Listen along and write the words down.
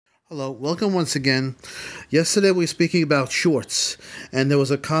Hello, welcome once again. Yesterday we were speaking about shorts, and there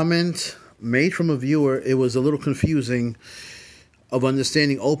was a comment made from a viewer. It was a little confusing of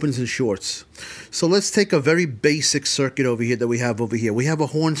understanding opens and shorts. So let's take a very basic circuit over here that we have over here. We have a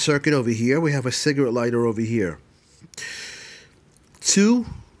horn circuit over here. We have a cigarette lighter over here. Two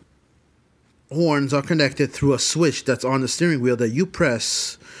horns are connected through a switch that's on the steering wheel that you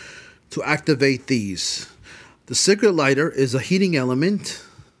press to activate these. The cigarette lighter is a heating element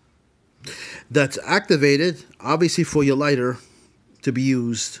that's activated, obviously, for your lighter to be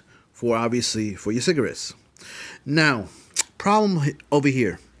used for, obviously, for your cigarettes. Now, problem over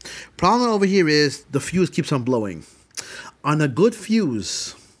here. Problem over here is the fuse keeps on blowing. On a good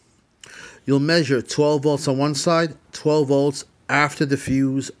fuse, you'll measure 12 volts on one side, 12 volts after the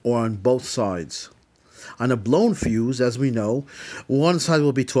fuse, or on both sides. On a blown fuse, as we know, one side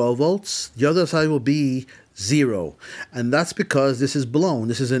will be 12 volts, the other side will be 0. And that's because this is blown.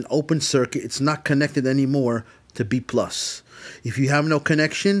 This is an open circuit. It's not connected anymore to B+. If you have no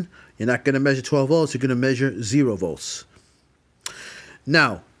connection, you're not going to measure 12 volts. You're going to measure 0 volts.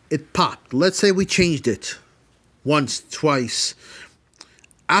 Now, it popped. Let's say we changed it once, twice.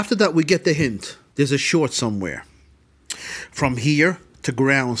 After that, we get the hint. There's a short somewhere. From here to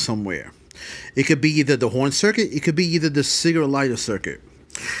ground somewhere. It could be either the horn circuit. It could be either the cigarette lighter circuit.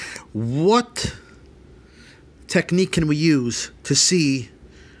 What technique can we use to see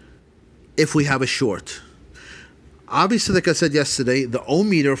if we have a short? Obviously, like I said yesterday, the ohm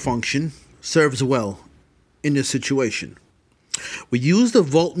meter function serves well in this situation. We use the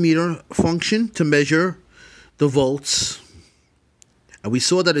voltmeter function to measure the volts, and we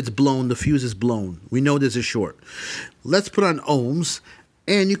saw that it's blown. The fuse is blown. We know there's a short. Let's put on ohms,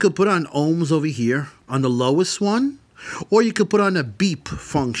 and you could put on ohms over here on the lowest one, or you could put on a beep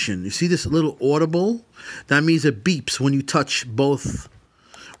function. You see this little audible? That means it beeps when you touch both.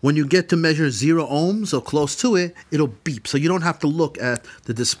 When you get to measure 0 ohms or close to it, it'll beep. So you don't have to look at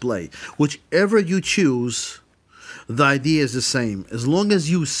the display. Whichever you choose, the idea is the same. As long as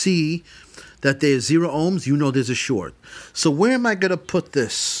you see that there's 0 ohms, you know there's a short. So where am I going to put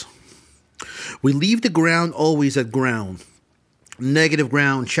this? We leave the ground always at ground. Negative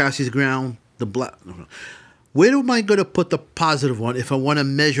ground, chassis ground, the black. Where am I going to put the positive one if I want to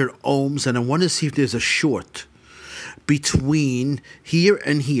measure ohms and I want to see if there's a short between here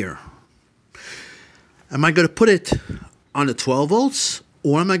and here? Am I going to put it on the 12 volts,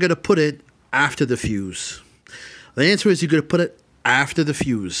 or am I going to put it after the fuse? The answer is you're going to put it after the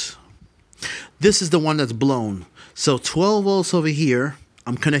fuse. This is the one that's blown. So 12 volts over here,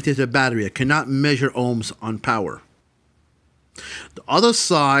 I'm connected to the battery. I cannot measure ohms on power. The other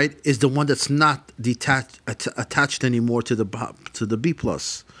side is the one that's not attached anymore to the B+.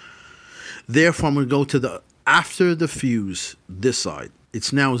 Therefore, I'm going to go to the after the fuse, this side.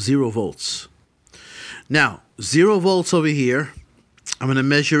 It's now 0 volts. Now, 0 volts over here, I'm going to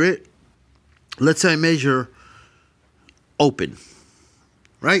measure it. Let's say I measure open,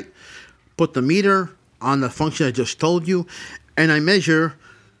 right? Put the meter on the function I just told you, and I measure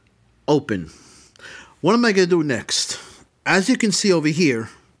open. What am I going to do next? As you can see over here,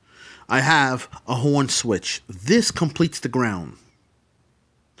 I have a horn switch. This completes the ground.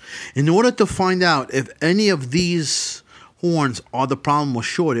 In order to find out if any of these horns are the problem or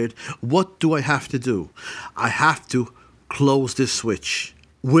shorted, what do I have to do? I have to close this switch.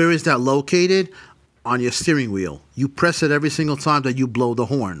 Where is that located? On your steering wheel. You press it every single time that you blow the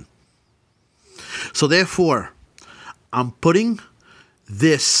horn. So therefore, I'm putting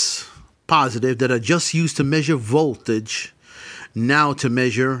this positive that I just used to measure voltage now to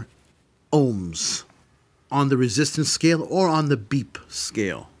measure ohms on the resistance scale or on the beep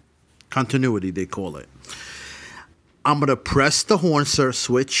scale. Continuity, they call it. I'm going to press the horn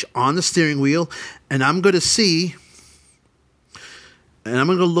switch on the steering wheel, and I'm going to see, and I'm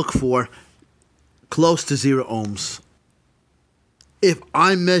going to look for close to 0 ohms. If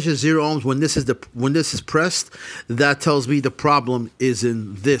I measure 0 ohms when this is pressed, that tells me the problem is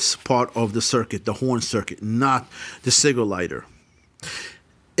in this part of the circuit, the horn circuit, not the cigarette lighter.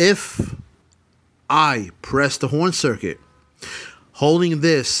 If I press the horn circuit, holding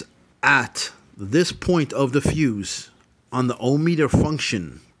this at this point of the fuse on the ohm meter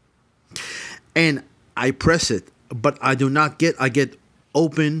function, and I press it, but I get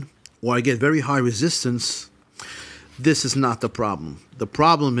open, or I get very high resistance, this is not the problem. The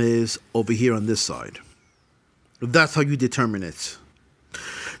problem is over here on this side. That's how you determine it.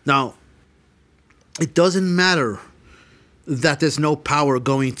 Now, it doesn't matter that there's no power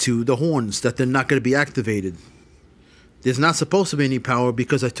going to the horns, that they're not going to be activated. There's not supposed to be any power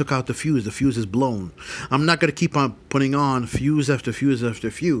because I took out the fuse. The fuse is blown. I'm not going to keep on putting on fuse after fuse after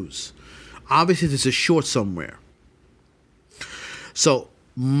fuse. Obviously, there's a short somewhere. So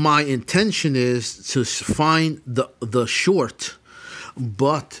my intention is to find the short,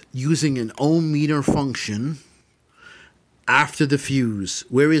 but using an ohm meter function after the fuse.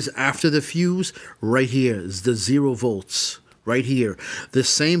 Where is after the fuse? Right here is the 0 volts. Right here. The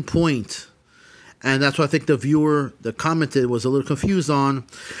same point. And that's what I think the viewer that commented was a little confused on.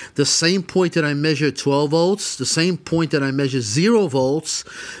 The same point that I measured 12 volts, the same point that I measured 0 volts,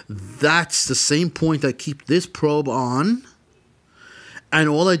 that's the same point I keep this probe on. And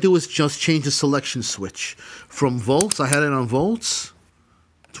all I do is just change the selection switch. From volts, I had it on volts,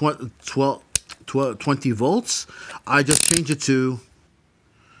 20 volts. I just change it to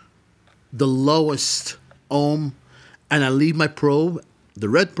the lowest ohm, and I leave my probe, the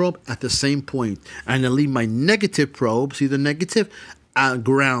red probe, at the same point. And I leave my negative probe, see the negative, at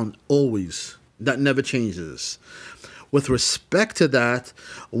ground always. That never changes. With respect to that,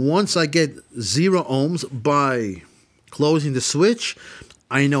 once I get 0 ohms by closing the switch,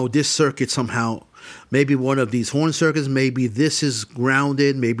 I know this circuit somehow, maybe one of these horn circuits, maybe this is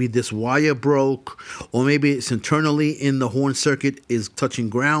grounded, maybe this wire broke, or maybe it's internally in the horn circuit is touching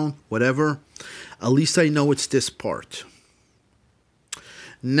ground, whatever. At least I know it's this part.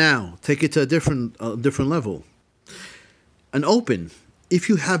 Now, take it to a different level. An open. If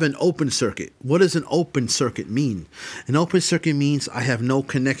you have an open circuit, what does an open circuit mean? An open circuit means I have no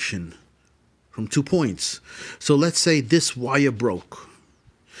connection from 2 points. So let's say this wire broke.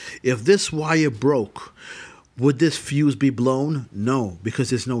 If this wire broke, would this fuse be blown? No,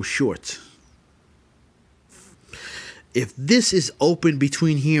 because there's no short. If this is open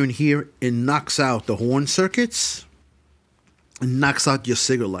between here and here, it knocks out the horn circuits and knocks out your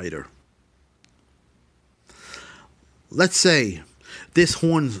cigarette lighter. Let's say this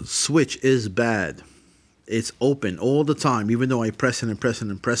horn switch is bad. It's open all the time, even though I press it and press it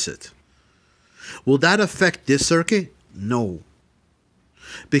and press it. Will that affect this circuit? No.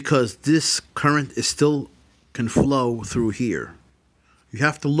 Because this current is still can flow through here. You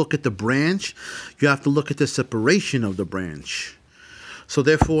have to look at the branch. You have to look at the separation of the branch. So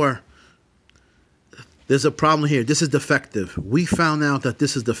therefore, there's a problem here. This is defective. We found out that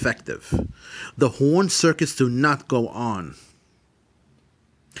this is defective. The horn circuits do not go on.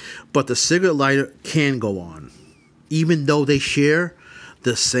 But the cigarette lighter can go on, even though they share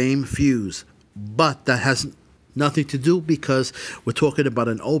the same fuse. But that has nothing to do because we're talking about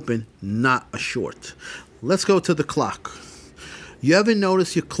an open, not a short. Let's go to the clock. You ever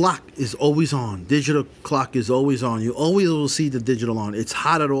notice your clock is always on? Digital clock is always on. You always will see the digital on. It's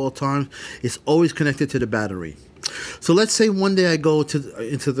hot at all times. It's always connected to the battery. So let's say one day I go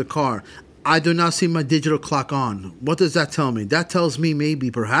into the car. I do not see my digital clock on. What does that tell me? That tells me maybe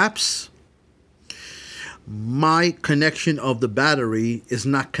perhaps my connection of the battery is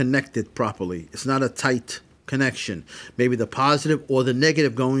not connected properly. It's not a tight connection. Maybe the positive or the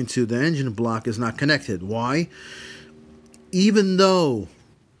negative going to the engine block is not connected. Why? Even though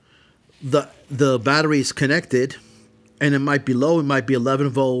the battery is connected and it might be low, it might be 11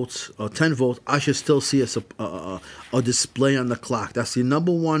 volts or 10 volts, I should still see a display on the clock. That's the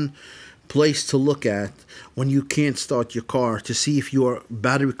number one place to look at when you can't start your car, to see if your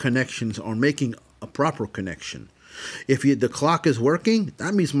battery connections are making a proper connection. If the clock is working,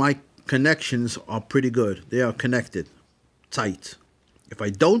 that means my connections are pretty good. They are connected, tight. If I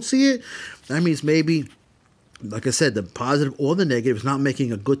don't see it, that means maybe, like I said, the positive or the negative is not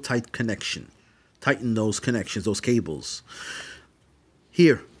making a good tight connection. Tighten those connections, those cables.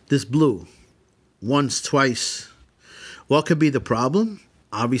 Here, this blue, once, twice. What could be the problem?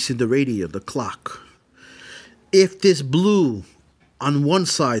 Obviously the radio, the clock. If this blue on one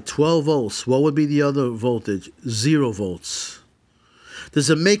side, 12 volts, what would be the other voltage? 0 volts. Does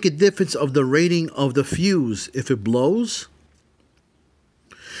it make a difference of the rating of the fuse if it blows?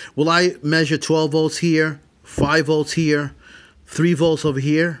 Will I measure 12 volts here, 5 volts here, 3 volts over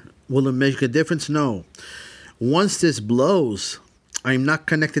here? Will it make a difference? No. Once this blows, I'm not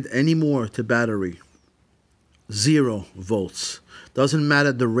connected anymore to battery. 0 volts. Doesn't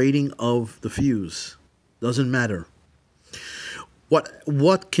matter the rating of the fuse. Doesn't matter.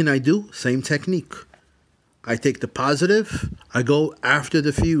 What can I do? Same technique. I take the positive. I go after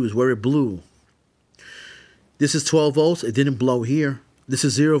the fuse where it blew. This is 12 volts. It didn't blow here. This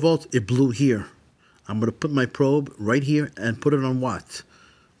is 0 volts. It blew here. I'm going to put my probe right here and put it on what?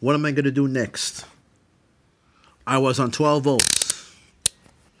 What am I going to do next? I was on 12 volts.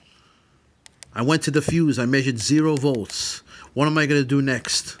 I went to the fuse. I measured 0 volts. What am I going to do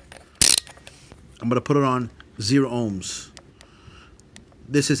next? I'm going to put it on 0 ohms.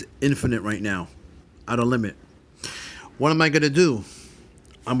 This is infinite right now, out of limit. What am I going to do?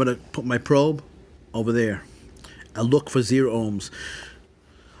 I'm going to put my probe over there and look for 0 ohms.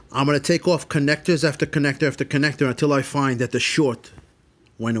 I'm going to take off connectors after connector after connector until I find that the short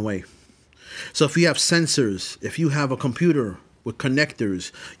went away. So if you have sensors, if you have a computer with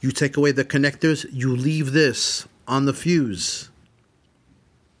connectors, you take away the connectors, you leave this on the fuse,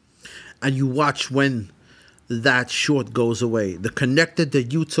 and you watch when that short goes away. The connector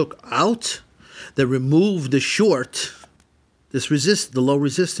that you took out, that removed the short, the low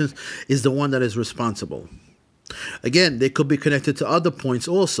resistance, is the one that is responsible. Again, they could be connected to other points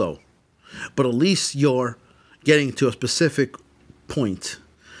also, but at least you're getting to a specific point.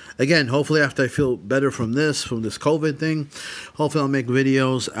 Again, hopefully after I feel better from this COVID thing, hopefully I'll make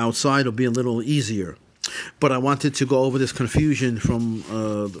videos outside. It'll be a little easier. But I wanted to go over this confusion from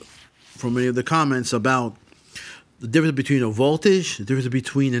many of the comments about the difference between a voltage, the difference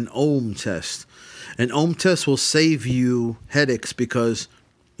between an ohm test. An ohm test will save you headaches because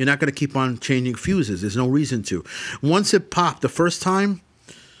you're not going to keep on changing fuses. There's no reason to. Once it popped the first time,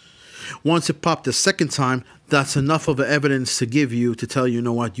 once it popped the second time, that's enough of evidence to tell you, you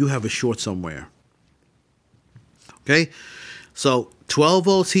know what, you have a short somewhere. Okay? So 12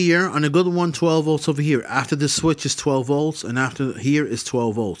 volts here, on a good one, 12 volts over here. After the switch is 12 volts, and after here is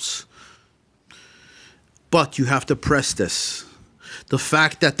 12 volts. But you have to press this. The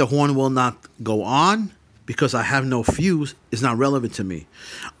fact that the horn will not go on because I have no fuse is not relevant to me.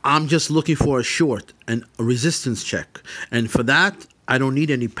 I'm just looking for a short and a resistance check. And for that, I don't need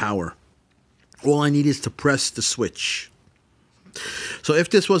any power. All I need is to press the switch. So if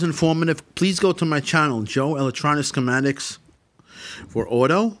this was informative, please go to my channel, Joe Electronic Schematics for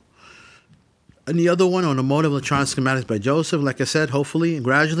Auto. And the other one, Automotive Electronic Schematics by Joseph. Like I said, hopefully and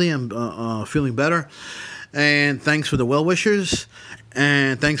gradually I'm feeling better. And thanks for the well-wishers.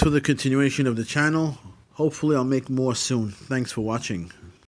 And thanks for the continuation of the channel. Hopefully I'll make more soon. Thanks for watching.